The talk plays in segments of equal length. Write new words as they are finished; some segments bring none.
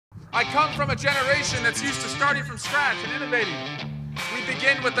I come from a generation that's used to starting from scratch and innovating. We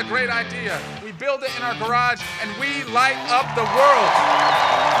begin with a great idea, we build it in our garage, and we light up the world.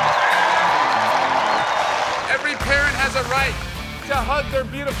 Every parent has a right to hug their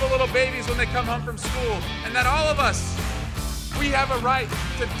beautiful little babies when they come home from school, and that all of us, we have a right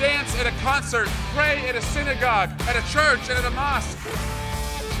to dance at a concert, pray at a synagogue, at a church, and at a mosque.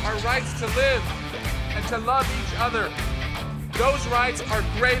 Our rights to live and to love each other. Those rights are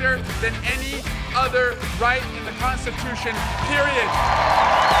greater than any other right in the Constitution, period.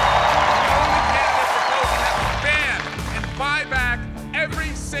 The only candidate proposing that we ban and buy back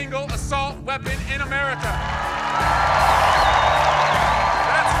every single assault weapon in America.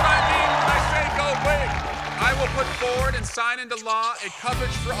 That's what I mean when I say go big. I will put forward and sign into law a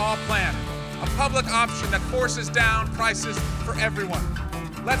coverage for all plan, a public option that forces down prices for everyone.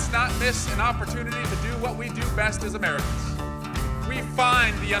 Let's not miss an opportunity to do what we do best as Americans. We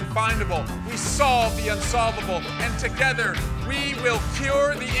find the unfindable, we solve the unsolvable, and together we will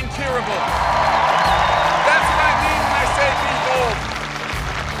cure the incurable. That's what I mean when I say be bold.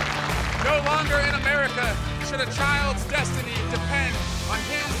 No longer in America should a child's destiny depend on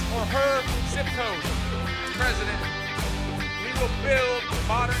his or her zip code. President, we will build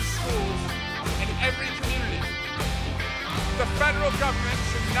modern schools in every community. The federal government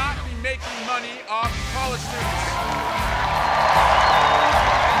should not be making money off college students.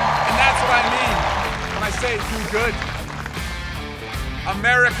 And that's what I mean when I say do good.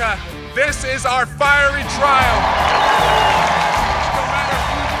 America, this is our fiery trial. No matter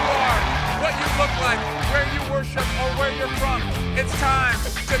who you are, what you look like, where you worship, or where you're from, it's time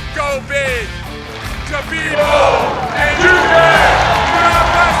to go big, to be bold.